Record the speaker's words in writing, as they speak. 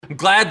I'm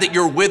glad that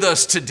you're with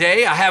us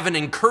today. I have an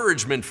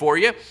encouragement for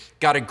you.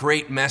 Got a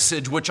great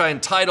message, which I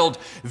entitled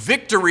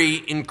Victory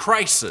in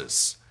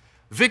Crisis.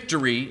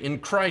 Victory in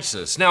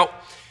Crisis. Now,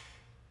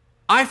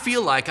 I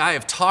feel like I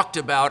have talked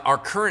about our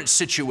current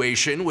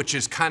situation, which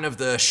is kind of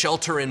the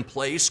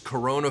shelter-in-place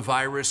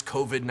coronavirus,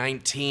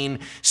 COVID-19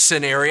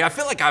 scenario. I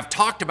feel like I've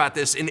talked about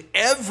this in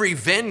every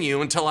venue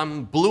until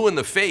I'm blue in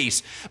the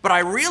face. But I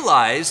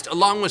realized,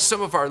 along with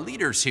some of our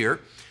leaders here,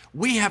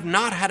 we have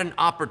not had an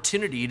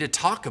opportunity to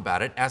talk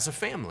about it as a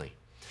family.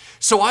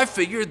 So I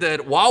figured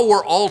that while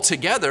we're all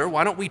together,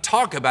 why don't we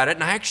talk about it?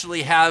 And I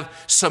actually have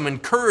some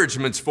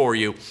encouragements for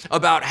you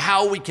about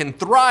how we can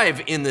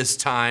thrive in this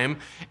time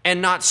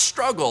and not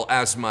struggle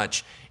as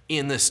much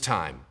in this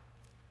time.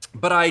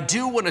 But I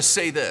do want to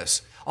say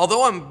this.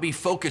 Although I'm going to be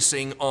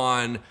focusing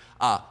on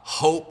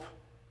hope,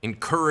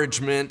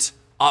 encouragement,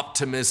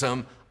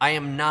 optimism, I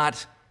am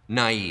not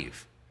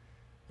naive.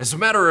 As a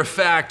matter of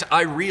fact,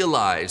 I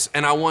realize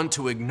and I want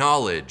to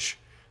acknowledge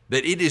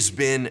that it has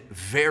been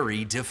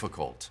very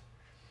difficult.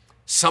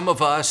 Some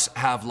of us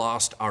have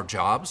lost our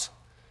jobs.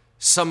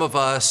 Some of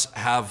us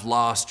have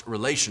lost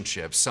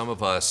relationships. Some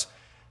of us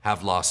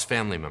have lost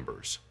family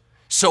members.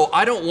 So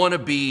I don't want to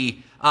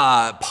be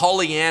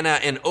Pollyanna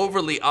and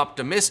overly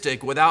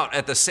optimistic without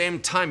at the same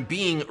time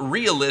being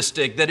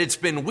realistic that it's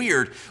been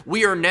weird.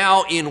 We are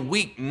now in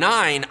week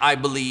 9, I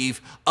believe,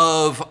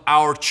 of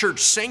our church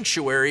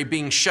sanctuary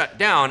being shut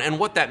down. And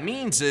what that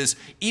means is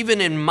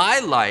even in my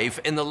life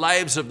and the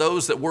lives of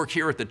those that work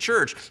here at the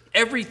church,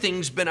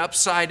 everything's been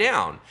upside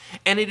down.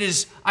 And it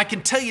is, I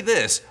can tell you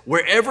this,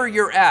 wherever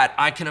you're at,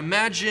 I can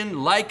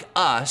imagine like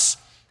us,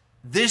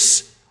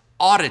 this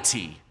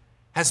oddity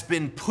has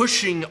been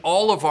pushing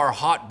all of our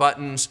hot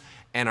buttons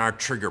and our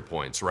trigger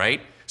points,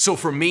 right? So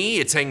for me,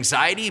 it's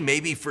anxiety.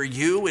 Maybe for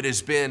you, it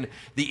has been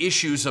the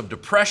issues of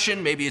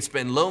depression. Maybe it's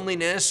been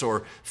loneliness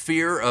or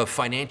fear of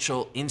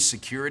financial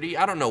insecurity.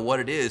 I don't know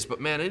what it is,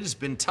 but man, it has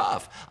been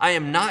tough. I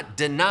am not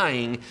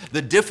denying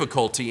the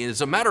difficulty.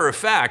 As a matter of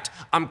fact,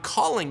 I'm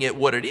calling it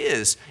what it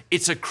is.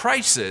 It's a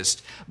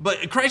crisis. But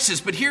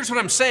here's what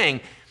I'm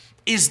saying,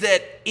 is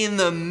that in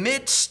the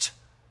midst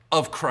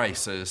of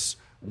crisis,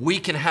 we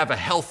can have a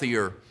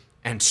healthier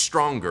and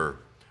stronger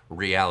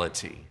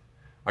reality.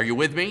 Are you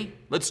with me?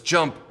 Let's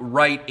jump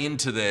right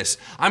into this.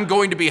 I'm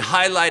going to be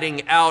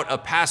highlighting out a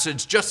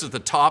passage just at the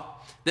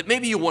top that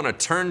maybe you want to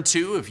turn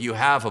to if you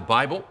have a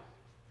Bible.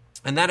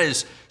 And that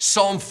is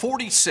Psalm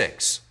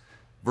 46,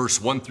 verse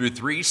 1 through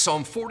 3.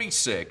 Psalm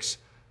 46,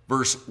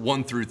 verse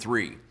 1 through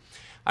 3.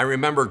 I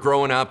remember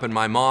growing up and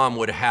my mom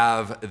would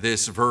have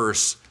this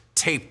verse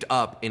taped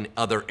up in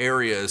other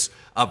areas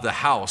of the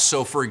house.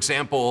 So for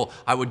example,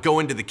 I would go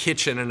into the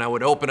kitchen and I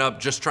would open up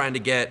just trying to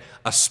get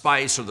a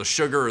spice or the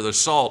sugar or the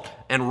salt,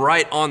 and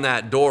right on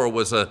that door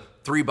was a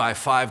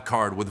 3x5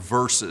 card with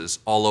verses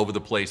all over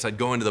the place. I'd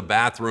go into the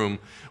bathroom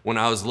when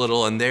I was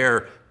little, and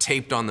there,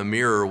 taped on the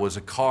mirror, was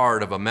a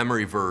card of a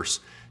memory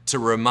verse to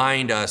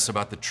remind us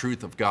about the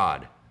truth of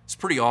God. It's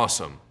pretty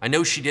awesome. I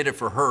know she did it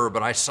for her,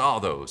 but I saw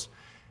those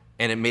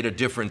and it made a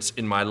difference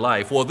in my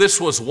life. Well,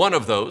 this was one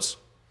of those.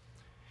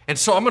 And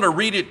so I'm going to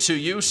read it to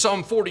you,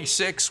 Psalm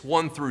 46,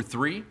 1 through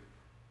 3.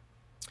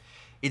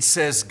 It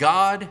says,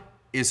 God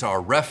is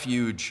our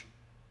refuge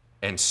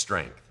and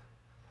strength,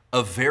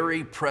 a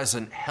very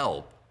present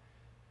help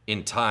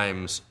in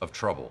times of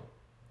trouble.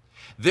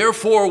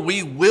 Therefore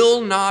we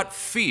will not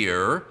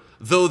fear,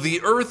 though the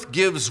earth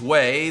gives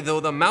way,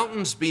 though the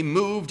mountains be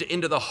moved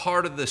into the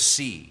heart of the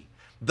sea,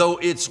 though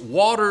its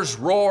waters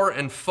roar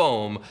and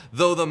foam,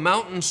 though the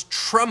mountains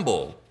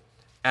tremble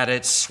at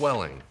its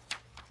swelling.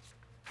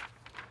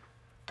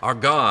 Our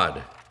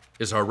God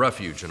is our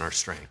refuge and our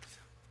strength,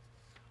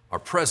 our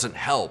present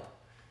help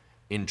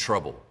in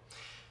trouble.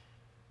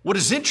 What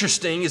is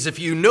interesting is if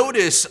you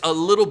notice a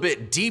little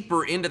bit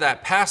deeper into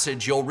that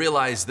passage, you'll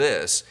realize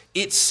this.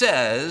 It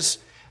says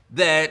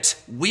that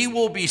we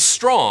will be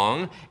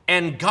strong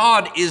and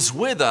God is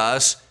with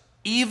us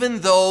even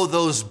though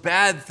those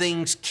bad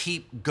things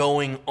keep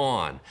going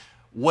on.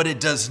 What it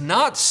does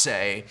not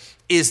say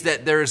is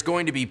that there is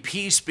going to be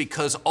peace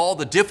because all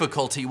the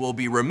difficulty will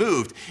be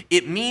removed.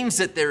 It means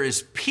that there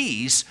is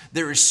peace,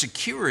 there is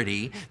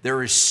security,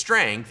 there is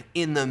strength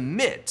in the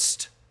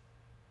midst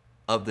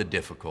of the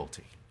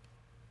difficulty.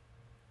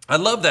 I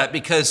love that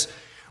because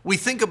we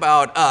think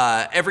about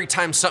every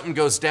time something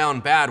goes down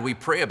bad, we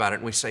pray about it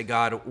and we say,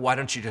 God, why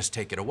don't you just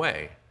take it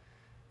away?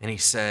 And he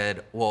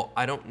said, well,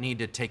 I don't need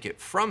to take it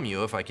from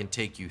you if I can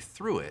take you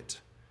through it.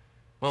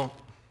 Well,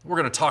 we're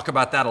going to talk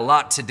about that a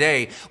lot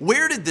today.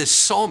 Where did this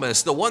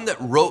psalmist, the one that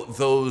wrote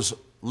those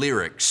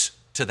lyrics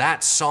to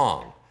that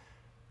song,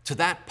 to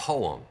that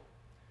poem,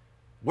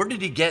 where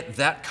did he get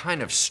that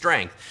kind of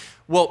strength?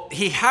 Well,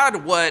 he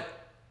had what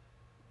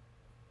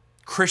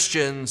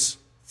Christians,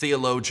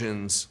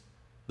 theologians,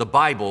 the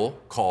Bible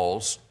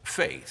calls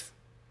faith.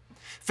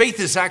 Faith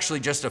is actually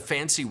just a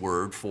fancy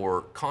word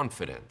for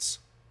confidence.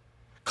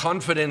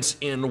 Confidence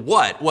in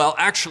what? Well,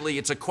 actually,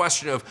 it's a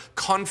question of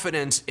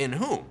confidence in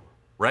whom,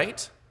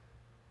 right?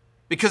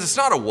 Because it's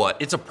not a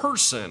what, it's a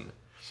person.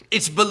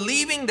 It's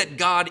believing that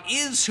God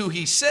is who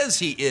he says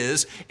he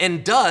is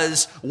and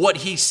does what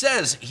he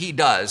says he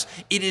does.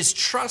 It is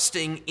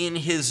trusting in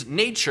his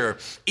nature.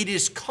 It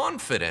is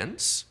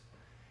confidence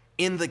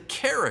in the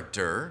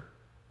character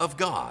of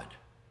God.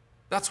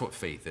 That's what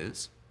faith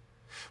is.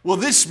 Well,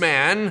 this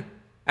man,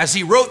 as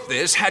he wrote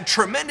this, had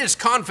tremendous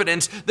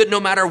confidence that no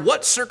matter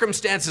what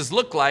circumstances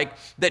looked like,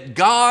 that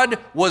God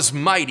was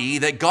mighty,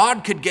 that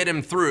God could get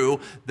him through,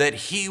 that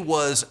he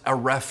was a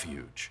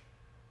refuge.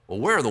 Well,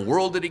 where in the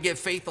world did he get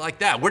faith like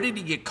that? Where did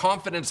he get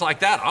confidence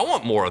like that? I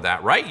want more of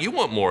that, right? You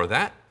want more of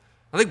that.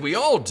 I think we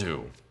all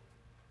do.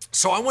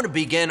 So I want to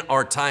begin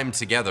our time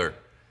together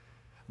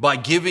by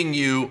giving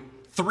you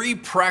three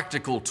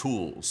practical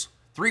tools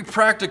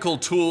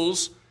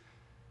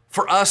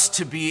for us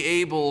to be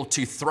able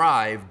to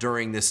thrive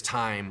during this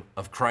time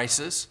of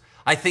crisis.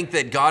 I think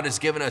that God has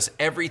given us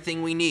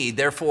everything we need.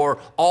 Therefore,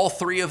 all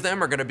three of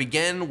them are going to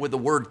begin with the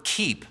word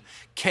keep,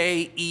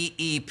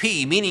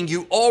 K-E-E-P, meaning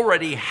you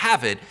already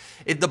have it.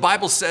 The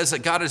Bible says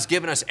that God has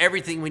given us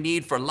everything we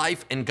need for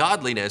life and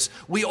godliness.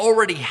 We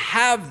already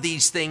have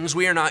these things.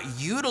 We are not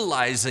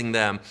utilizing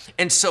them.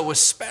 And so,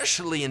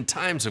 especially in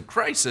times of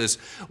crisis,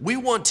 we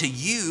want to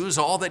use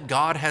all that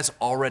God has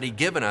already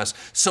given us.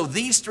 So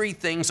these three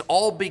things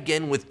all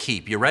begin with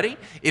keep. You ready?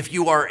 If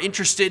you are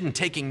interested in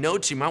taking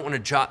notes, you might want to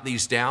jot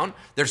these down.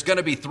 There's going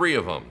to be three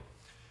of them.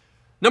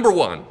 Number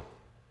one,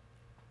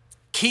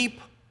 keep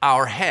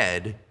our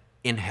head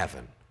in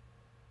heaven.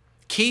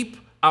 Keep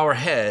our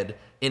head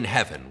in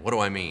heaven. What do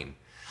I mean?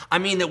 I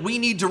mean that we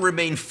need to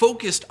remain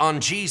focused on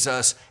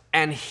Jesus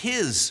and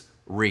his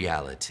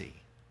reality.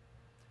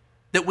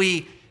 That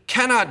we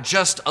cannot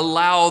just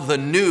allow the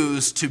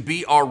news to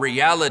be our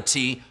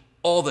reality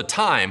all the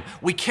time.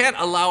 We can't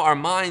allow our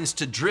minds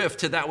to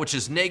drift to that which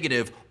is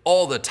negative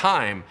all the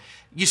time.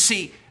 You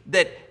see,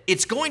 that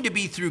it's going to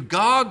be through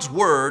God's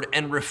word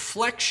and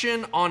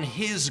reflection on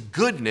his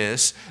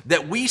goodness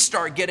that we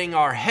start getting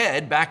our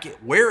head back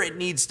where it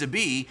needs to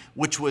be,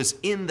 which was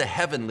in the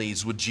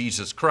heavenlies with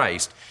Jesus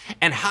Christ.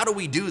 And how do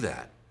we do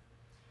that?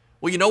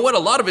 Well, you know what? A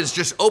lot of it is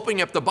just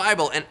opening up the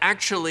Bible and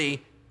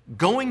actually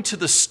going to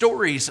the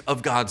stories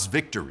of God's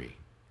victory.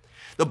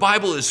 The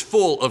Bible is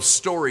full of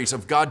stories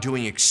of God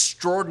doing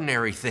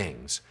extraordinary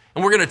things.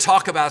 And we're going to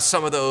talk about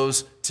some of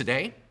those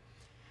today.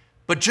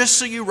 But just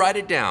so you write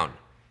it down,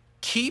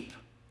 keep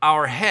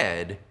our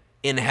head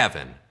in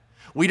heaven.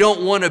 We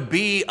don't want to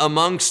be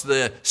amongst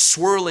the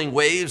swirling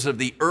waves of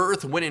the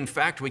earth when in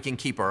fact we can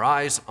keep our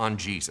eyes on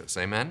Jesus.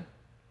 Amen?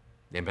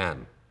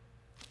 Amen.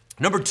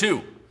 Number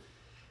two,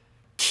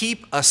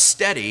 keep a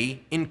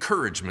steady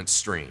encouragement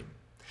stream.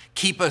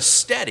 Keep a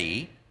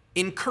steady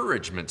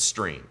encouragement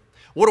stream.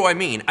 What do I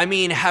mean? I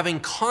mean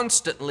having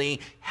constantly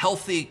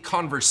healthy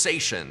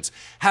conversations,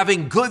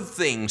 having good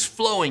things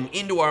flowing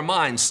into our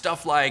minds,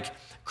 stuff like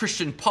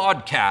Christian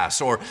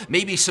podcasts, or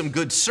maybe some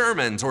good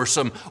sermons, or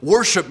some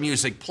worship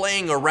music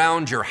playing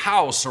around your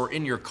house or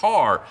in your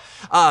car.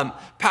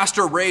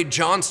 Pastor Ray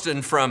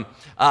Johnston from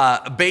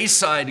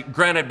Bayside,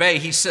 Granite Bay,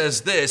 he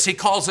says this. He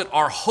calls it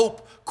our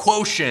hope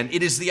quotient.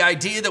 It is the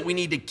idea that we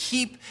need to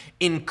keep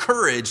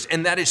encouraged,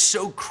 and that is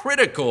so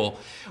critical.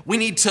 We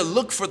need to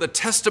look for the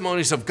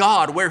testimonies of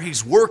God, where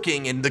he's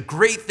working and the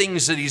great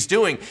things that he's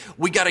doing.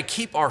 We got to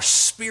keep our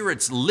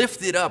spirits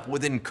lifted up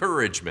with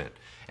encouragement.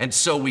 And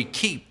so we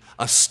keep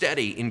a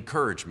steady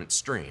encouragement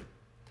stream.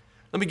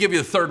 Let me give you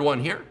the third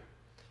one here.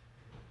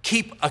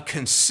 Keep a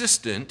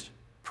consistent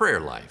prayer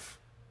life.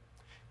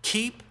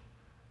 Keep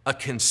a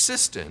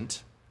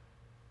consistent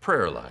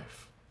prayer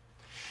life.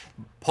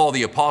 Paul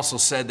the Apostle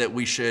said that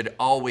we should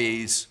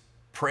always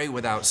pray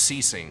without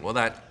ceasing. Well,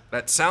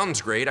 that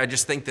sounds great. I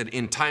just think that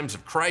in times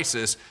of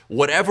crisis,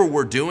 whatever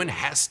we're doing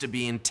has to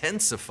be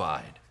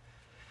intensified.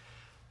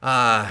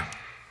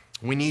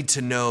 We need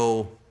to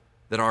know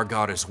that our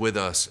God is with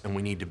us, and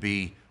we need to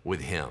be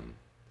with him.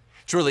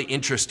 It's really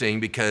interesting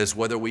because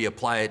whether we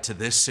apply it to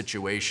this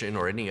situation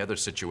or any other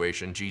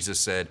situation, Jesus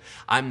said,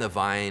 I'm the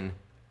vine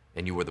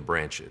and you are the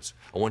branches.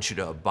 I want you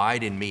to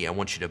abide in me. I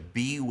want you to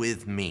be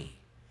with me.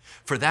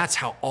 For that's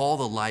how all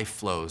the life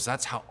flows.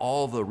 That's how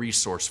all the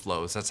resource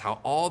flows. That's how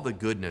all the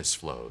goodness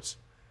flows.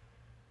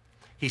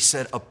 He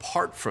said,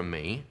 apart from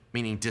me,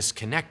 meaning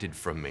disconnected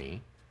from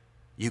me,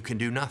 you can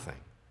do nothing.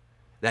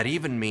 That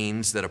even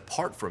means that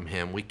apart from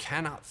him, we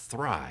cannot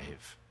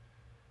thrive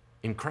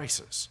in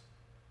crisis.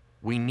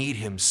 We need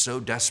him so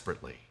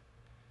desperately.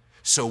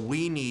 So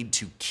we need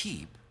to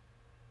keep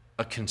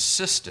a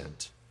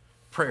consistent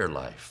prayer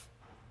life.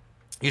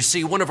 You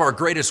see, one of our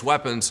greatest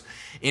weapons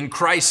in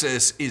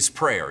crisis is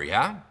prayer,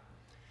 yeah?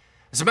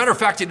 As a matter of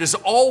fact, it has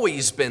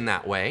always been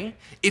that way.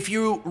 If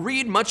you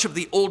read much of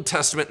the Old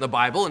Testament in the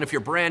Bible, and if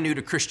you're brand new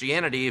to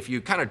Christianity, if you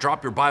kind of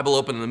drop your Bible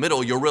open in the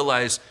middle, you'll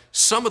realize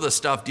some of the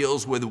stuff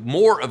deals with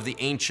more of the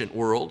ancient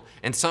world,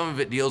 and some of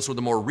it deals with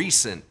the more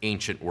recent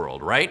ancient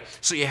world, right?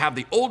 So you have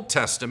the Old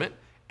Testament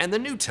and the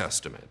New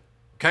Testament,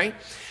 okay?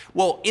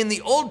 Well, in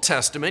the Old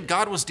Testament,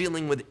 God was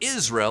dealing with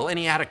Israel, and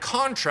he had a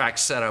contract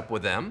set up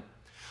with them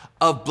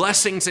of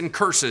blessings and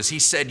curses. He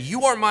said,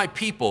 you are my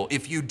people.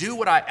 If you do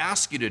what I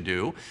ask you to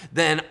do,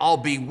 then I'll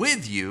be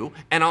with you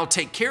and I'll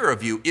take care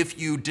of you. If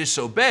you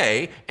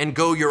disobey and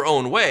go your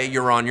own way,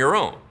 you're on your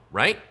own,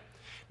 right?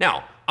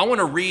 Now, I want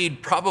to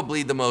read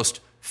probably the most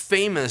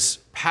famous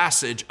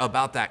passage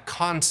about that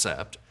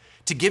concept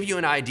to give you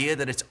an idea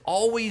that it's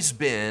always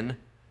been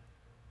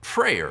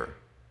prayer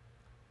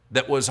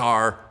that was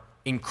our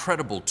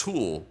incredible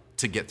tool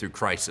to get through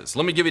crisis.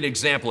 Let me give you an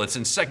example. It's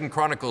in 2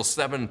 Chronicles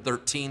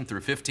 7:13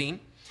 through 15.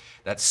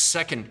 That's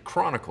 2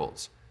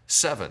 Chronicles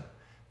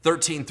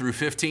 7:13 through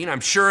 15. I'm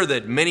sure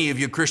that many of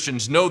you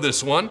Christians know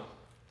this one,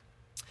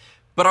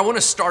 but I want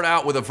to start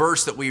out with a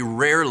verse that we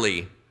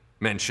rarely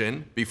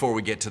mention before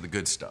we get to the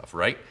good stuff,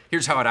 right?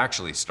 Here's how it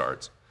actually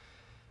starts.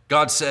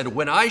 God said,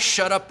 when I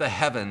shut up the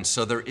heavens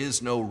so there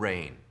is no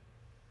rain,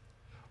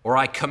 or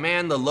I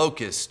command the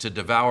locusts to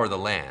devour the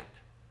land,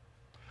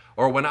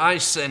 or when I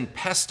send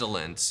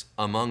pestilence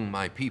among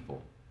my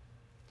people.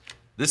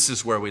 This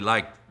is where we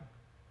like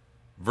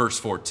verse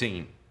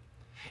 14.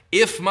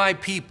 If my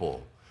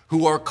people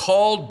who are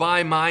called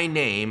by my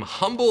name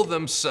humble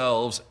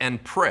themselves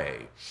and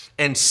pray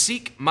and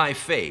seek my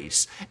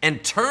face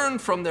and turn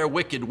from their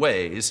wicked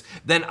ways,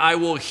 then I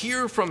will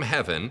hear from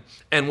heaven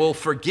and will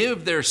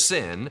forgive their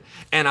sin,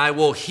 and I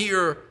will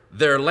hear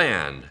their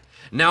land.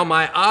 Now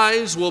my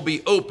eyes will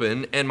be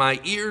open and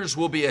my ears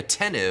will be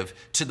attentive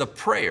to the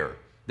prayer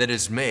that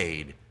is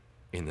made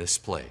in this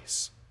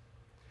place.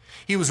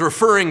 He was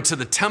referring to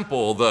the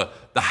temple, the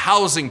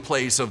housing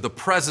place of the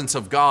presence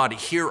of God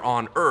here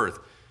on earth.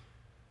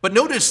 But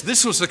notice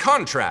this was the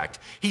contract.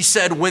 He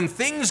said, when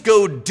things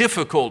go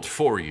difficult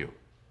for you,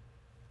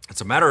 as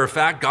a matter of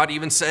fact, God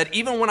even said,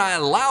 even when I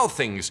allow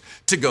things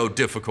to go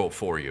difficult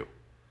for you,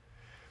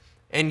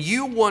 and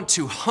you want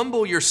to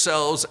humble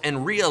yourselves and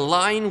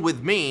realign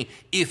with me,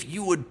 if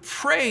you would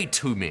pray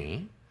to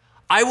me,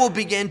 I will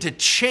begin to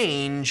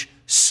change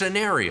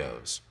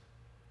scenarios.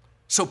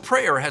 So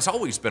prayer has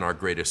always been our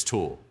greatest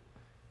tool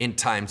in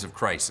times of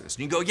crisis.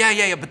 And you go,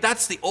 yeah, but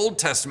that's the Old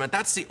Testament,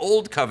 that's the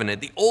old covenant,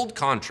 the old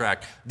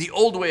contract, the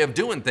old way of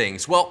doing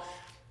things. Well,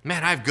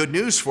 man, I have good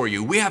news for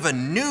you. We have a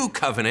new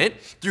covenant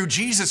through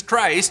Jesus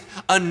Christ,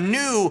 a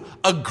new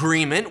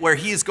agreement where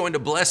he is going to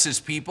bless his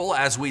people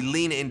as we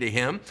lean into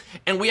him.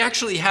 And we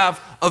actually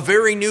have a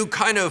very new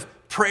kind of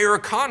prayer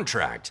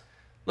contract.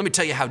 Let me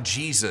tell you how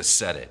Jesus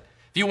said it.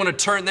 If you want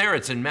to turn there,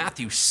 it's in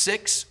Matthew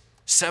 6,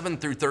 7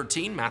 through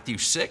 13. Matthew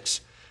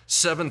 6,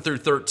 7 through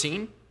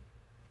 13.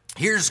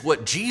 Here's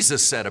what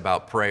Jesus said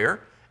about prayer,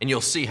 and you'll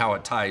see how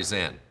it ties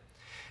in.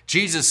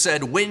 Jesus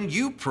said, when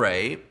you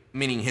pray,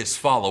 meaning his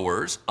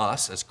followers,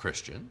 us as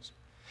Christians,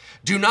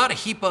 do not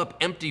heap up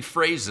empty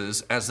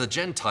phrases as the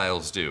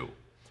Gentiles do,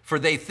 for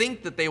they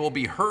think that they will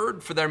be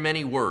heard for their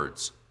many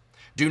words.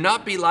 Do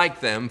not be like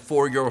them,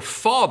 for your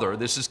Father,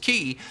 this is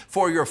key,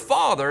 for your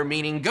Father,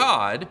 meaning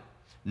God,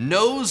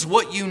 knows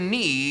what you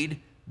need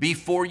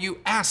before you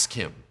ask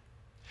him.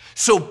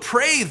 So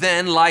pray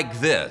then like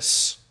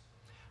this,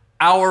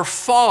 our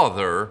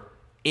Father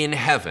in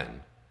heaven.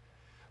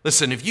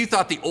 Listen, if you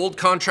thought the old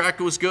contract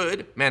was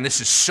good, man,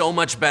 this is so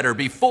much better.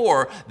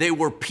 Before, they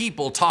were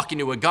people talking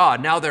to a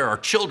God. Now there are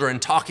children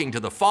talking to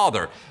the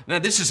Father. Now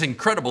this is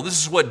incredible.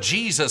 This is what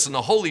Jesus and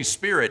the Holy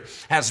Spirit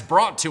has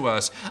brought to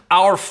us.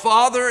 Our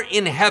Father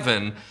in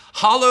heaven,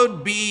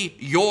 hallowed be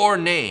your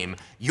name.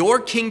 Your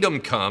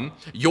kingdom come,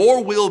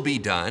 your will be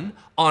done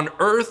on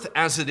earth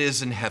as it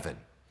is in heaven.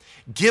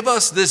 Give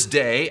us this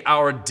day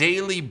our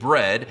daily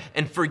bread,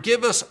 and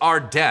forgive us our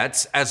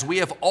debts as we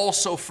have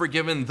also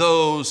forgiven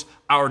those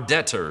our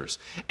debtors.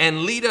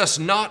 And lead us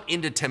not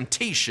into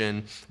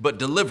temptation, but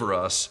deliver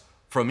us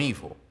from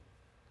evil.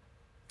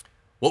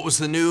 What was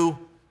the new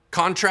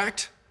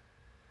contract?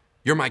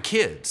 You're my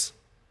kids.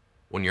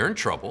 When you're in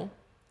trouble,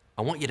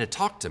 I want you to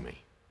talk to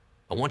me.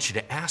 I want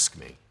you to ask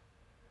me.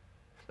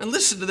 And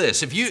listen to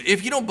this. If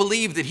you don't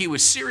believe that he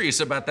was serious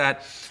about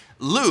that,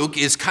 Luke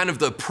is kind of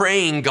the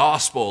praying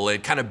gospel.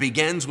 It kind of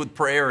begins with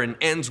prayer and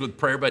ends with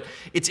prayer. But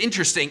it's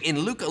interesting. In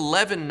Luke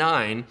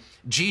 11:9,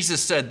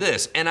 Jesus said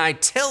this, and I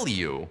tell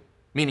you,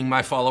 meaning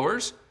my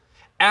followers,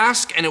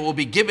 ask and it will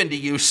be given to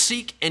you,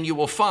 seek and you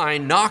will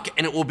find, knock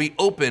and it will be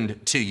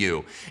opened to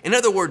you. In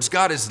other words,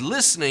 God is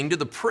listening to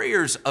the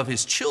prayers of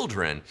his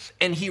children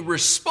and he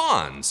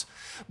responds.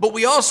 But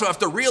we also have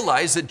to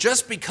realize that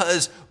just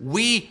because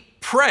we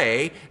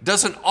pray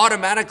doesn't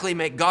automatically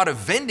make God a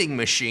vending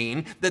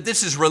machine, that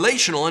this is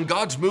relational and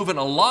God's moving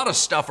a lot of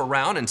stuff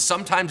around, and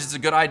sometimes it's a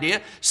good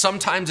idea,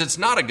 sometimes it's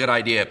not a good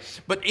idea.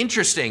 But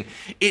interesting,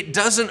 it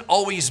doesn't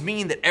always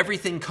mean that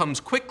everything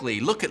comes quickly.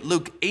 Look at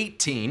Luke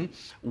 18,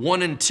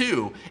 1 and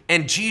 2.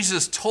 And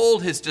Jesus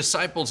told his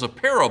disciples a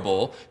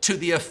parable to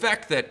the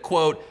effect that,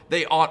 quote,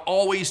 they ought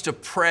always to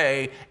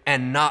pray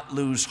and not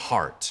lose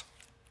heart.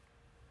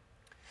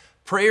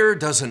 Prayer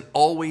doesn't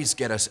always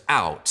get us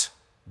out,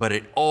 but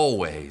it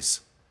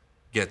always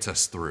gets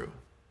us through.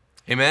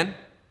 Amen?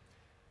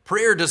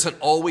 Prayer doesn't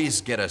always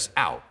get us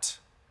out,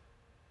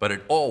 but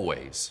it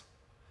always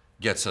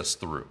gets us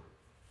through.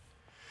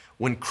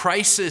 When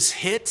crisis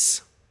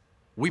hits,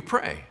 we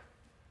pray.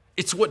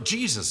 It's what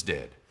Jesus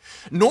did.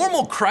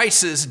 Normal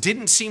crisis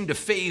didn't seem to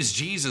faze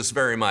Jesus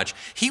very much.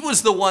 He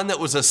was the one that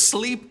was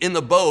asleep in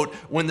the boat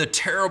when the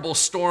terrible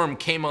storm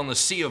came on the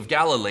Sea of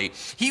Galilee.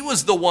 He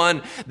was the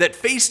one that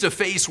face to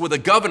face with a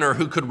governor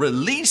who could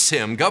release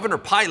him, Governor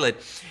Pilate,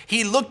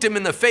 he looked him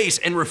in the face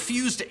and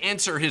refused to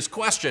answer his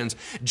questions.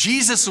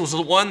 Jesus was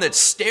the one that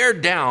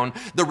stared down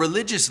the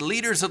religious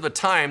leaders of the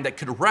time that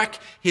could wreck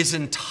his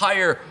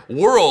entire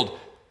world.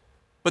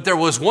 But there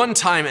was one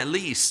time at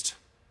least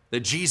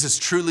that Jesus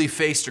truly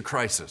faced a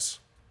crisis.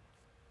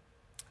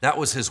 That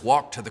was his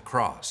walk to the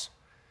cross.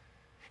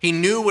 He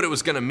knew what it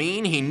was going to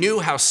mean. He knew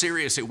how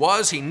serious it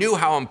was. He knew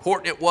how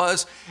important it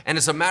was. And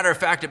as a matter of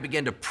fact, it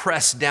began to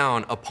press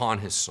down upon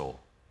his soul.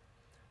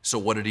 So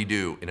what did he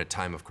do in a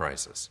time of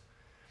crisis?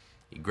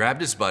 He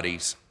grabbed his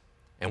buddies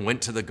and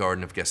went to the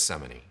Garden of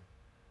Gethsemane.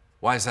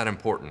 Why is that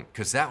important?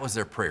 Because that was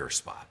their prayer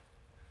spot.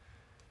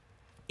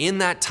 In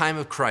that time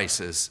of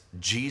crisis,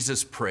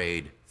 Jesus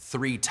prayed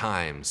 3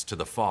 times to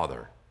the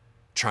Father,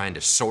 trying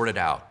to sort it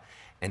out,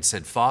 and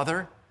said,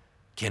 Father,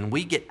 can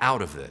we get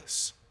out of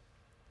this?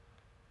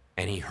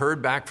 And he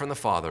heard back from the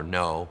Father,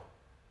 no,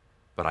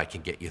 but I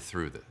can get you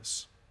through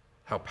this.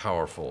 How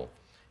powerful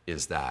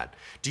is that?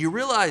 Do you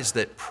realize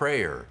that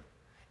prayer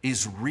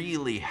is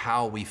really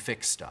how we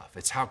fix stuff?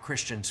 It's how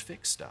Christians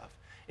fix stuff.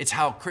 It's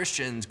how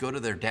Christians go to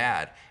their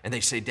dad and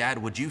they say,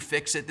 Dad, would you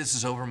fix it? This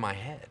is over my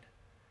head.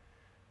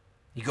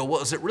 You go,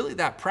 well, is it really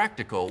that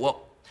practical?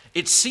 Well,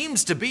 it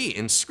seems to be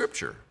in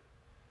Scripture.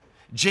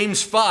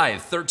 James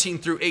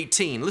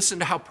 5:13-18. Listen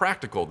to how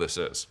practical this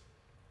is.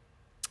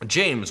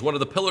 James, one of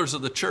the pillars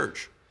of the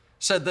church,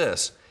 said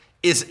this,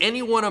 is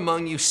anyone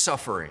among you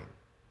suffering?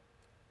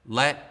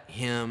 Let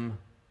him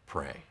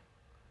pray.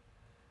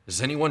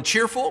 Is anyone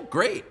cheerful?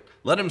 Great.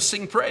 Let him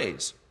sing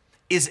praise.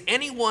 Is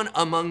anyone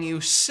among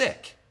you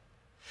sick?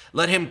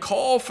 Let him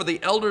call for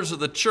the elders of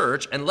the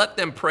church and let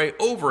them pray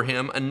over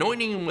him,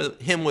 anointing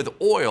him with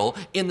oil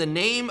in the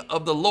name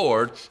of the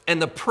Lord.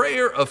 And the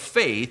prayer of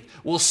faith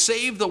will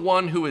save the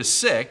one who is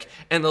sick,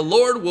 and the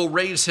Lord will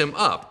raise him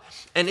up.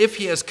 And if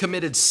he has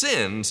committed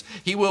sins,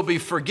 he will be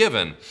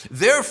forgiven.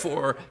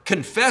 Therefore,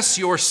 confess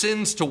your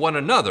sins to one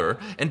another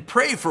and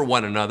pray for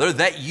one another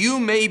that you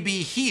may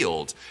be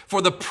healed.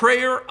 For the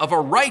prayer of a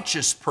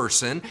righteous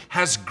person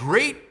has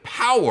great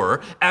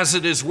power as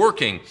it is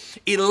working.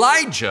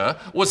 Elijah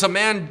was a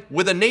man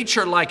with a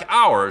nature like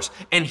ours,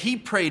 and he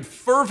prayed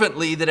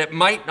fervently that it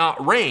might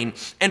not rain.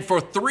 And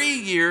for 3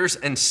 years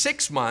and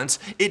 6 months,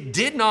 it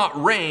did not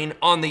rain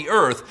on the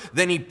earth.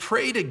 Then he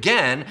prayed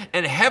again,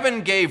 and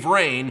heaven gave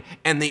rain,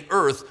 and the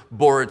earth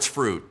bore its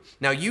fruit.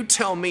 Now you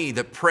tell me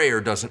that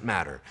prayer doesn't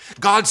matter.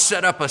 God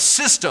set up a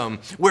system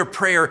where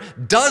prayer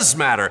does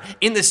matter.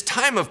 In this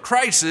time of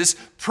crisis,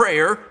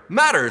 prayer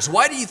matters.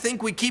 Why do you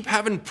think we keep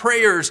having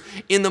prayers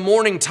in the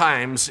morning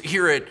times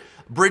here at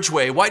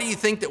Bridgeway? Why do you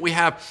think that we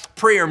have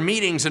prayer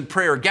meetings and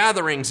prayer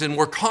gatherings and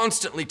we're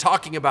constantly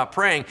talking about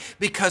praying?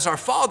 Because our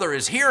Father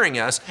is hearing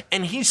us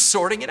and he's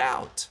sorting it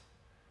out.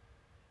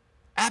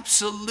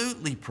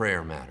 Absolutely,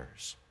 prayer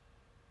matters.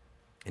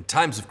 In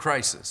times of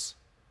crisis,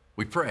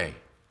 we pray.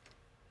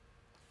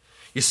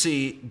 You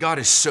see, God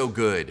is so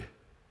good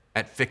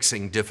at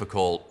fixing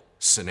difficult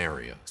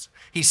scenarios.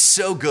 He's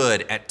so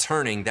good at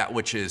turning that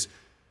which is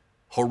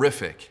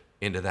horrific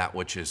into that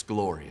which is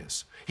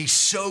glorious. He's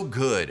so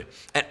good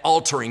at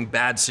altering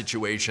bad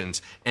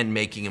situations and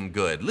making them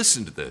good.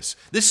 Listen to this.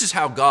 This is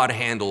how God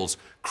handles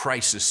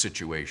crisis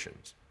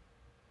situations.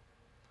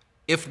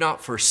 If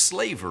not for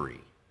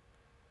slavery,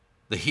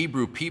 the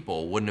Hebrew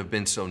people wouldn't have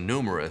been so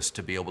numerous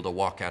to be able to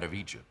walk out of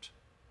Egypt.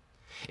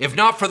 If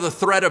not for the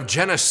threat of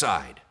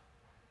genocide,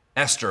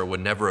 Esther would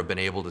never have been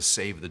able to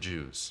save the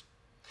Jews.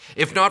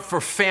 If not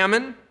for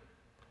famine,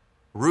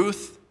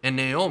 Ruth and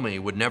Naomi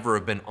would never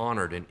have been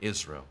honored in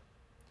Israel.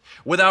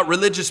 Without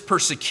religious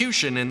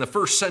persecution in the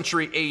 1st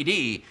century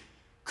AD,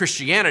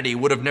 Christianity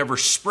would have never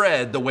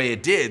spread the way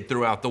it did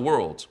throughout the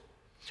world.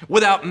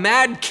 Without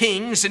mad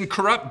kings and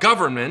corrupt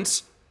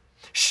governments,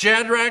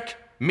 Shadrach,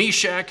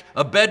 Meshach,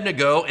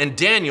 Abednego, and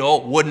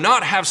Daniel would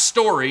not have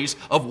stories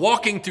of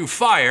walking through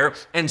fire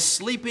and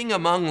sleeping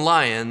among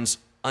lions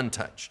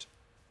untouched.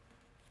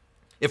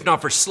 If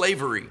not for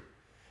slavery,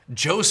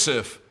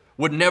 Joseph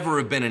would never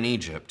have been in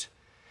Egypt.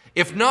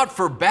 If not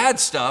for bad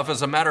stuff,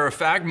 as a matter of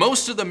fact,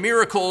 most of the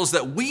miracles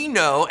that we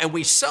know and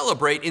we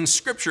celebrate in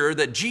Scripture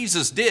that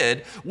Jesus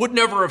did would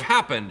never have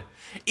happened.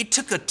 It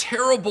took a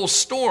terrible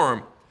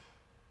storm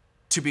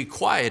to be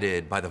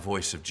quieted by the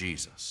voice of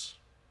Jesus.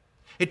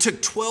 It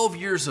took 12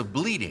 years of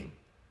bleeding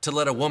to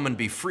let a woman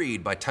be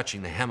freed by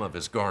touching the hem of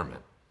his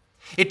garment.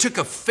 It took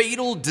a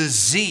fatal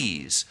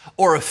disease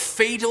or a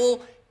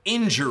fatal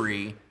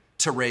injury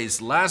to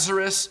raise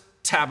Lazarus,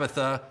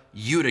 Tabitha,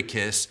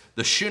 Eutychus,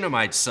 the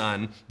Shunammite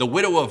son, the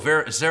widow of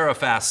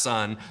Zarephath's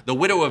son, the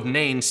widow of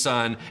Nain's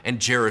son,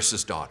 and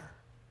Jairus' daughter.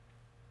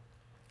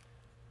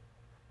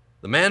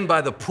 The man by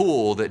the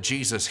pool that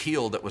Jesus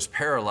healed that was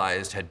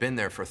paralyzed had been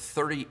there for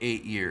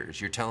 38 years.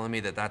 You're telling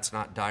me that that's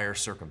not dire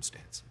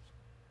circumstances?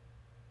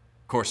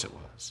 Of course it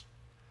was.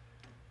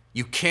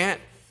 You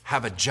can't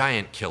have a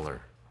giant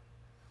killer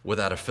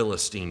without a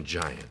Philistine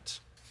giant.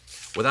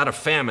 Without a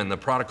famine, the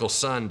prodigal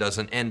son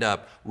doesn't end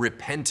up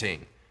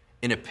repenting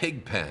in a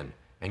pig pen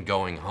and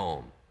going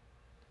home.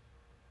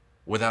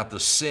 Without the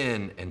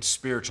sin and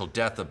spiritual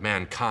death of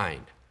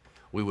mankind,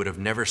 we would have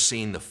never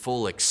seen the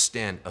full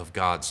extent of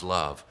God's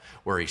love,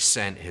 where he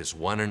sent his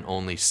one and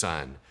only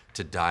Son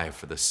to die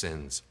for the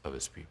sins of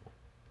his people.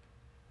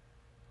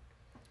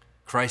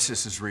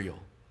 Crisis is real.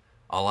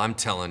 All I'm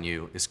telling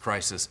you is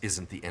crisis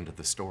isn't the end of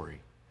the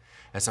story.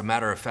 As a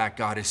matter of fact,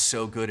 God is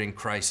so good in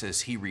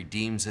crisis, he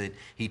redeems it,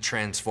 he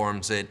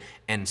transforms it,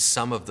 and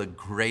some of the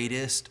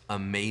greatest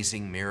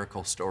amazing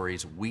miracle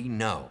stories we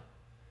know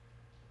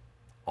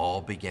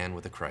all began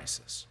with a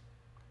crisis.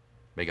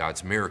 May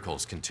God's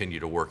miracles continue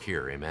to work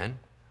here, amen?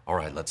 All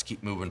right, let's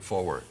keep moving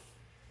forward.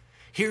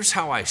 Here's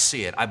how I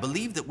see it. I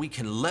believe that we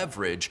can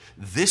leverage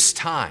this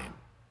time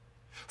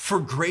for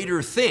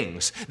greater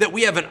things, that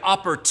we have an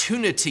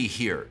opportunity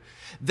here,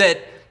 that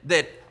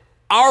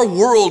our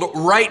world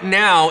right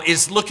now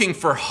is looking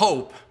for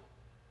hope.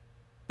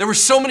 There were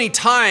so many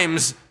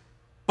times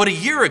but a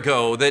year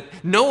ago that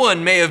no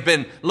one may have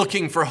been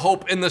looking for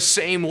hope in the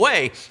same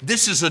way.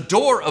 This is a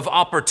door of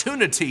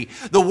opportunity.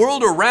 The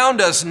world around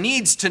us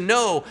needs to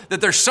know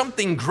that there's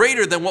something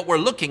greater than what we're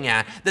looking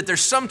at, that there's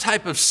some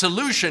type of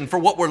solution for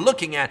what we're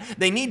looking at.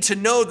 They need to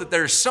know that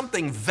there's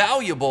something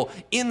valuable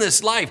in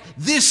this life.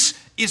 This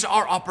is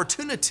our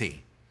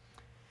opportunity.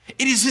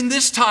 It is in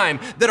this time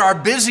that our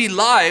busy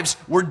lives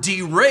were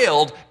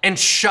derailed and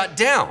shut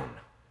down.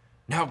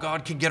 Now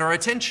God can get our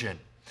attention.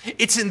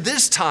 It's in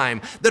this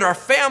time that our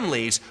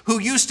families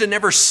who used to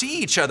never see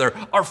each other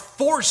are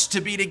forced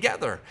to be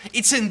together.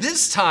 It's in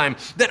this time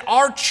that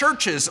our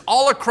churches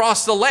all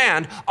across the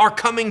land are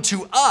coming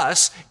to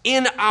us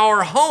in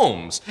our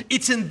homes.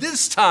 It's in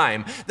this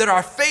time that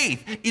our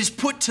faith is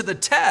put to the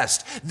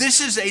test.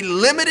 This is a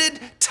limited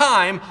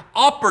time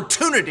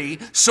opportunity,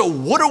 so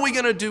what are we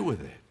going to do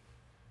with it?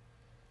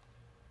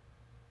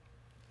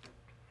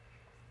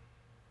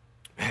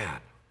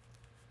 Man,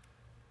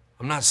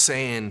 I'm not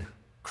saying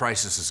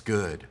crisis is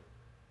good,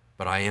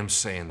 but I am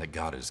saying that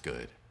God is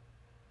good.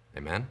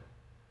 Amen?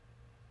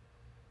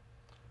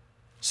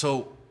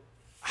 So,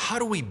 how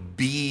do we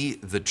be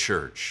the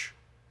church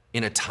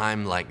in a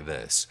time like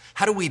this?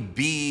 How do we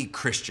be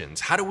Christians?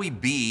 How do we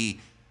be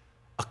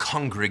a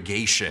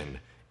congregation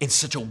in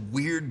such a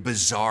weird,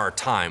 bizarre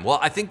time? Well,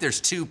 I think there's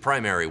two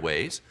primary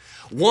ways.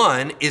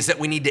 One is that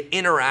we need to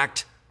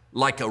interact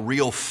like a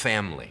real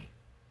family.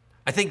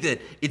 I think that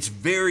it's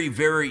very,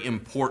 very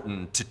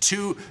important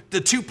to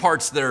the two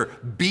parts that are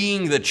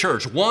being the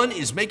church. One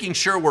is making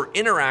sure we're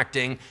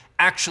interacting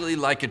actually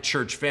like a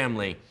church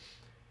family.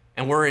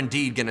 And we're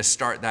indeed going to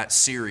start that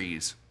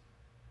series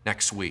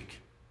next week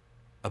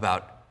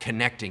about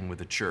connecting with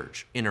the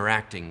church,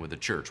 interacting with the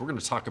church. We're going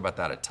to talk about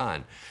that a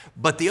ton.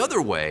 But the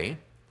other way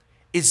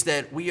is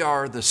that we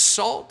are the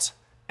salt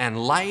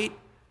and light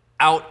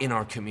out in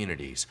our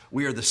communities.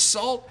 We are the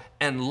salt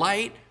and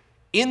light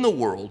in the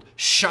world,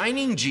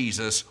 shining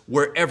Jesus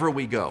wherever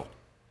we go.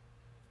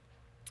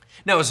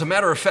 Now, as a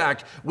matter of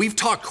fact, we've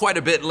talked quite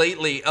a bit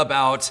lately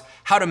about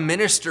how to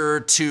minister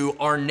to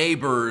our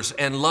neighbors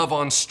and love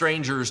on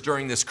strangers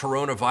during this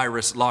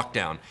coronavirus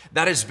lockdown.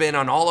 That has been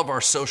on all of our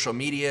social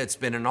media. It's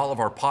been in all of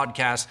our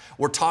podcasts.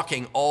 We're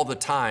talking all the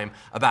time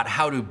about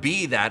how to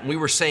be that. And we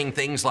were saying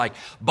things like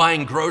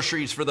buying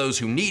groceries for those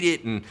who need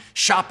it and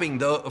shopping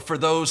for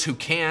those who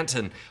can't,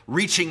 and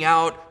reaching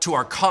out to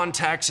our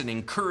contacts and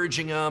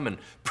encouraging them, and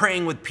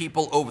praying with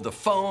people over the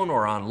phone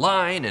or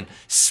online, and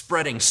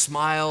spreading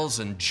smiles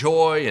and joy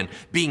and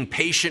being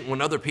patient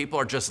when other people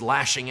are just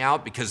lashing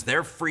out because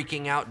they're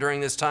freaking out during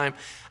this time.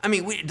 I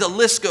mean, the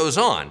list goes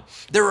on.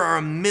 There are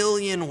a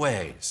million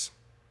ways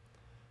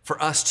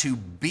for us to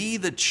be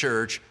the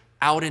church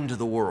out into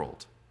the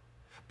world.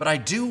 But I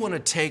do want to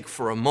take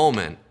for a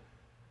moment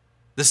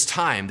this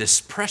time,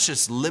 this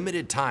precious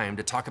limited time,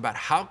 to talk about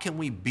how can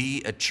we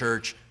be a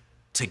church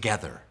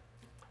together?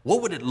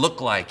 What would it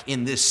look like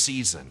in this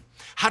season?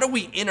 How do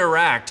we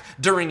interact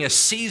during a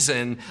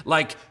season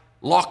like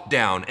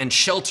lockdown and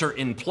shelter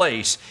in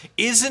place?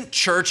 Isn't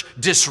church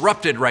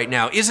disrupted right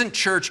now? Isn't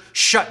church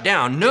shut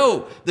down?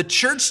 No, the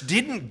church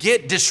didn't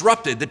get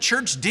disrupted. The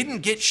church didn't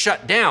get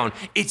shut down.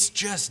 It's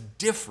just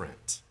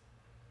different.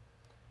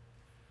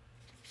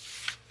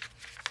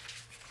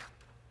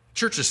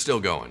 Church is still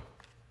going.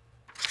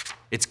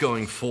 It's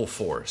going full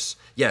force.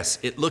 Yes,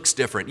 it looks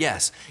different.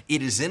 Yes,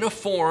 it is in a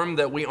form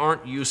that we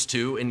aren't used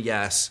to, and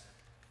yes,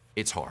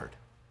 it's hard.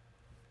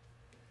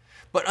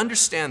 But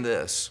understand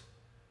this.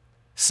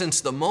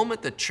 Since the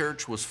moment the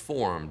church was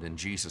formed in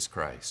Jesus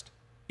Christ,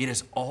 it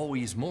has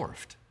always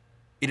morphed.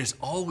 It has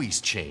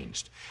always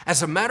changed.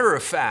 As a matter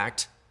of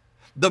fact,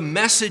 the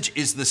message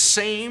is the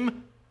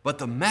same, but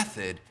the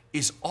method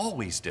is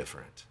always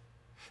different.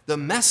 The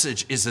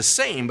message is the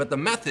same, but the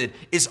method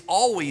is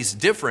always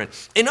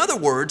different. In other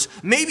words,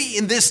 maybe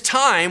in this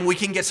time we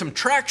can get some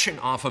traction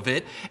off of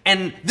it,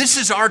 and this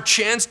is our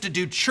chance to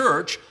do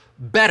church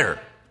better.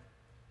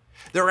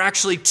 There are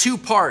actually two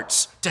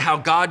parts to how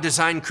God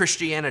designed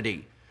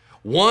Christianity.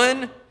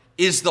 One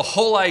is the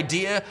whole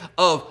idea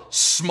of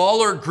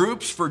smaller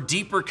groups for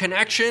deeper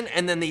connection,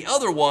 and then the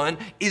other one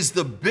is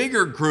the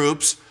bigger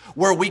groups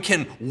where we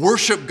can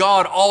worship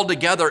God all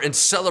together and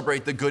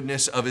celebrate the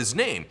goodness of his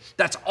name.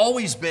 That's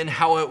always been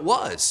how it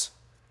was.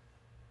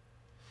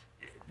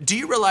 Do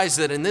you realize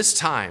that in this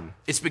time,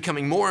 it's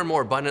becoming more and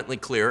more abundantly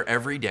clear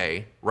every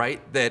day,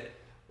 right? That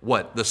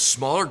the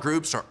smaller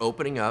groups are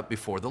opening up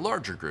before the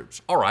larger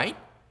groups. All right,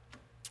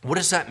 what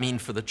does that mean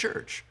for the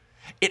church?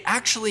 It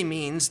actually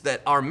means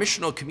that our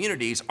missional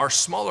communities, our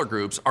smaller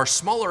groups, our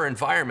smaller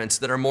environments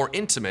that are more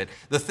intimate,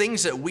 the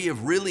things that we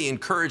have really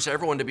encouraged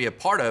everyone to be a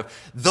part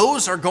of,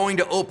 those are going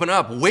to open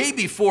up way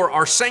before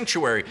our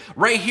sanctuary.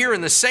 Right here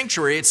in the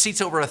sanctuary, it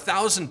seats over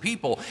 1,000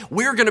 people.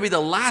 We're going to be the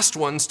last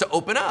ones to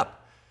open up.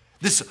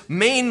 This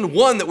main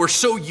one that we're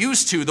so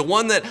used to, the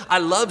one that I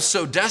love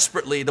so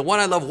desperately, the one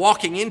I love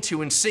walking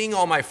into and seeing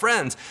all my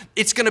friends,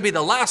 it's going to be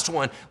the last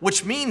one,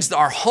 which means that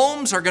our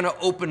homes are going to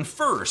open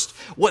first.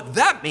 What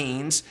that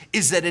means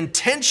is that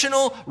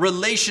intentional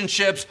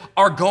relationships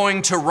are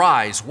going to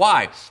rise.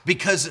 Why?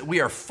 Because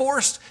we are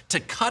forced to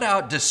cut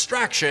out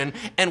distraction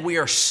and we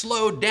are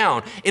slowed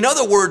down. In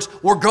other words,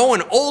 we're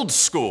going old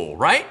school,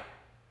 right?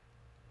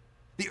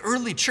 The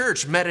early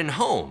church met in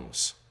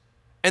homes,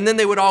 and then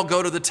they would all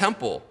go to the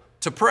temple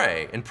to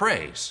pray and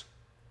praise.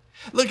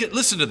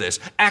 Listen to this,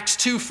 Acts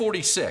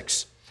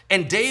 2:46.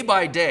 And day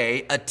by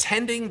day,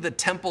 attending the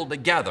temple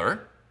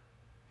together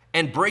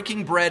and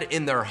breaking bread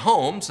in their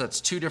homes,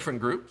 that's two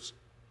different groups,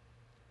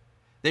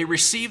 they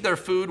received their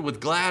food with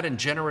glad and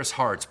generous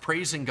hearts,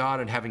 praising God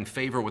and having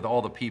favor with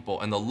all the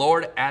people. And the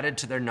Lord added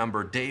to their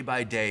number day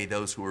by day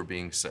those who were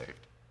being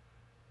saved.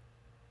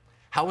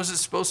 How is it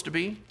supposed to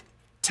be?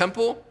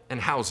 Temple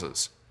and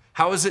houses.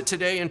 How is it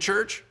today in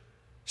church?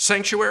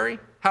 Sanctuary,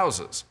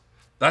 houses.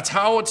 That's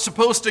how it's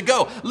supposed to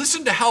go.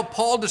 Listen to how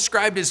Paul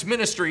described his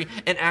ministry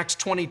in Acts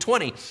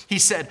 20:20. He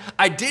said,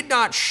 I did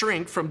not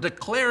shrink from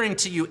declaring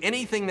to you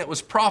anything that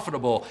was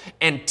profitable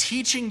and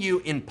teaching you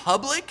in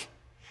public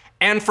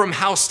and from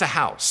house to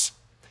house.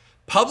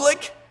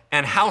 Public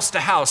and house to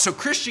house. So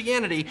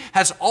Christianity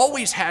has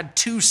always had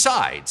two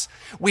sides.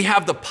 We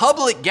have the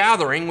public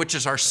gathering, which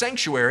is our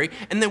sanctuary,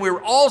 and then we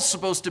were all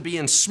supposed to be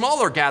in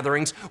smaller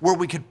gatherings where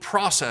we could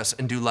process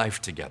and do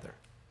life together.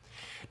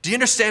 Do you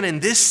understand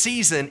in this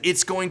season,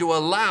 it's going to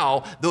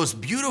allow those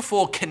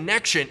beautiful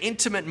connection,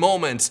 intimate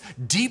moments,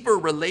 deeper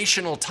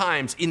relational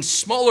times in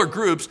smaller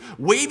groups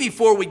way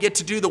before we get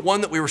to do the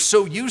one that we were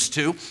so used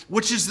to,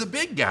 which is the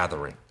big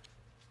gathering.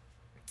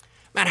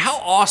 Man, how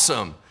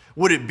awesome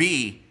would it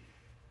be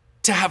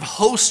to have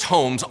host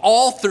homes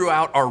all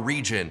throughout our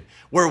region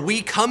where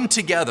we come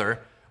together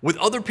with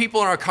other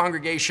people in our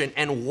congregation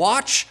and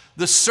watch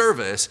the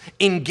service,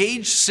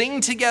 engage,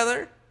 sing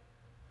together,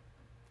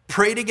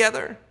 pray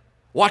together,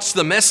 watch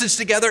the message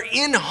together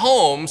in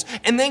homes,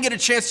 and then get a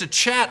chance to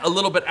chat a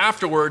little bit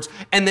afterwards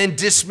and then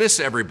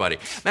dismiss everybody.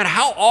 Man,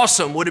 how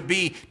awesome would it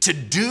be to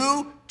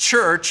do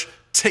church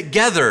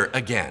together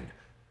again?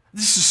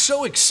 This is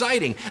so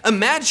exciting.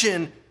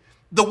 Imagine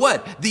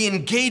the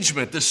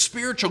engagement, the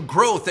spiritual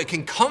growth that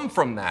can come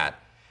from that.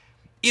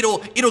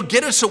 It'll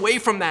get us away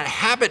from that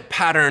habit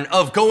pattern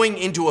of going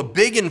into a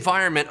big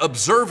environment,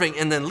 observing,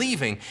 and then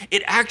leaving.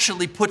 It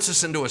actually puts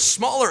us into a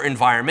smaller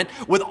environment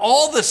with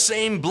all the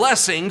same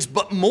blessings,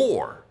 but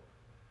more.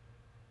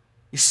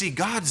 You see,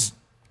 God's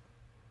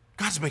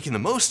making the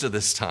most of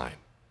this time.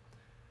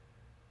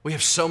 We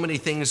have so many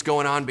things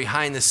going on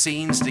behind the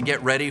scenes to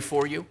get ready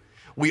for you.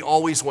 We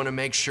always want to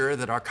make sure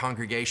that our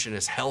congregation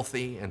is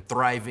healthy and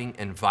thriving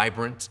and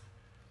vibrant.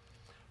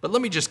 But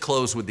let me just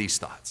close with these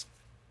thoughts.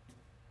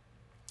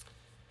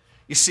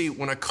 You see,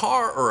 when a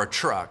car or a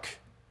truck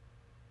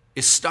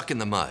is stuck in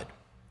the mud,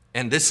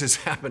 and this has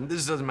happened,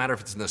 this doesn't matter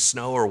if it's in the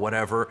snow or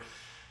whatever,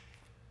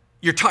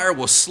 your tire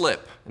will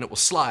slip and it will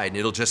slide and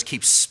it'll just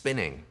keep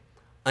spinning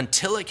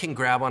until it can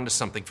grab onto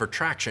something for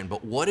traction.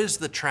 But what is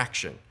the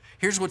traction?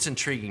 Here's what's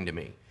intriguing to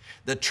me.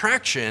 The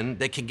traction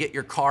that can get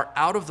your car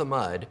out of the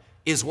mud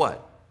is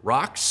what?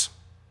 Rocks,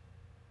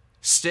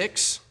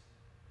 sticks,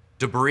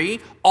 debris,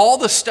 all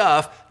the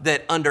stuff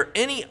that under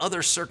any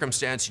other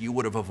circumstance you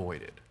would have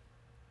avoided.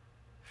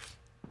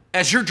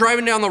 As you're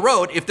driving down the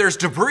road, if there's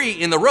debris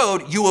in the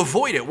road, you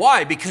avoid it.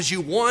 Why? Because you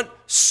want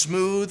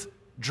smooth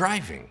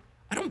driving.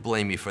 I don't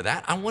blame you for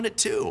that. I want it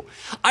too.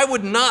 I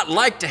would not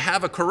like to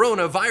have a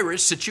coronavirus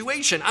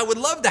situation. I would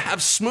love to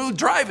have smooth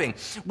driving.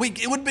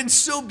 It would have been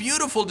so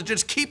beautiful to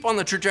just keep on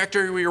the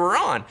trajectory we were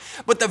on.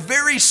 But the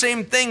very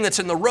same thing that's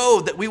in the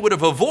road that we would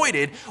have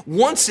avoided,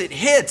 once it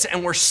hits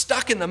and we're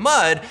stuck in the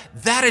mud,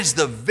 that is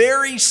the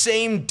very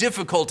same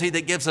difficulty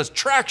that gives us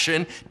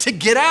traction to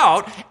get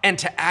out and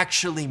to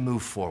actually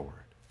move forward.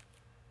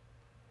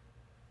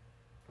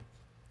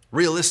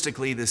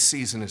 Realistically, this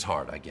season is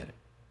hard, I get it.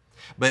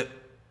 But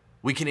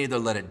we can either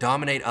let it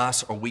dominate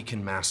us or we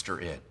can master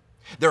it.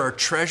 There are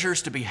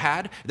treasures to be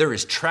had. There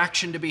is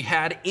traction to be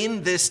had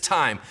in this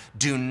time.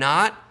 Do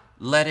not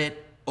let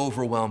it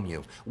overwhelm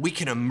you. We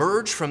can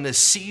emerge from this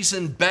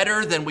season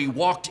better than we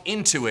walked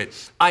into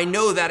it. I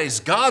know that is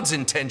God's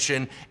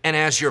intention, and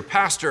as your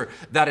pastor,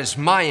 that is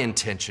my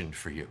intention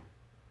for you.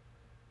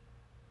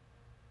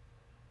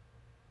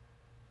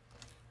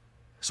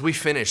 As we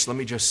finish, let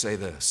me just say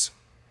this.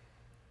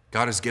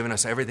 God has given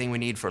us everything we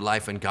need for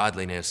life and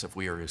godliness if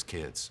we are his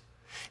kids.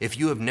 If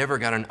you have never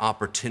got an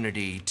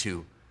opportunity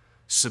to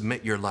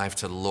submit your life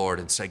to the Lord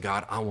and say,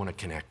 God, I want to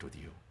connect with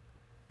you,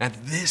 and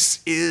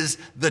this is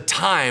the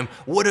time.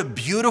 What a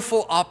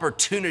beautiful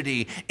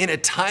opportunity in a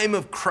time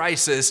of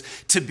crisis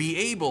to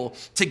be able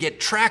to get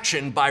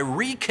traction by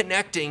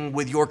reconnecting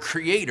with your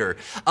Creator,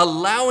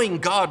 allowing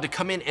God to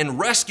come in and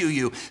rescue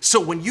you. So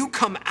when you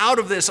come out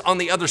of this on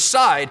the other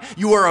side,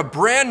 you are a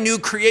brand new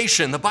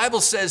creation. The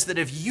Bible says that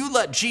if you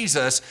let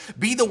Jesus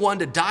be the one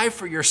to die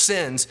for your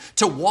sins,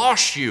 to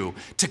wash you,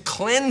 to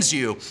cleanse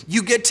you,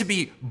 you get to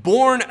be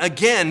born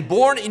again,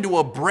 born into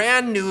a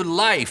brand new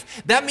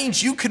life. That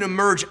means you can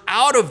emerge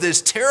out of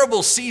this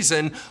terrible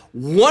season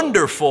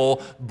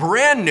wonderful,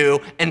 brand new,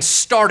 and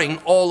starting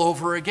all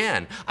over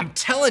again. I'm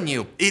telling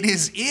you, it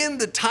is in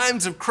the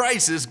times of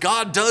crisis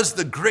God does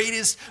the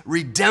greatest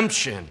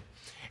redemption.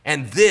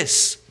 And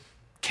this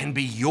can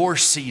be your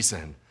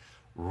season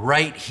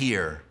right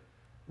here,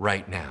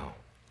 right now.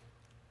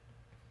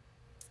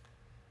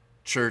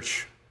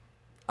 Church,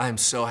 I'm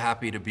so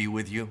happy to be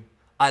with you.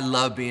 I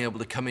love being able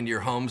to come into your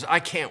homes. I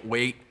can't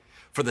wait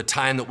for the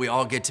time that we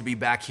all get to be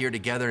back here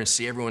together and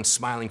see everyone's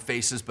smiling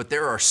faces. But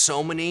there are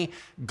so many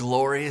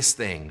glorious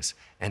things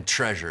and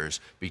treasures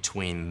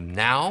between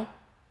now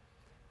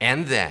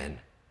and then.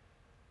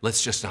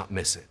 Let's just not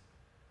miss it.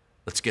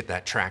 Let's get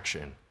that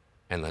traction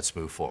and let's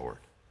move forward.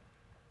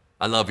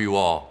 I love you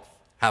all.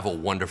 Have a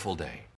wonderful day.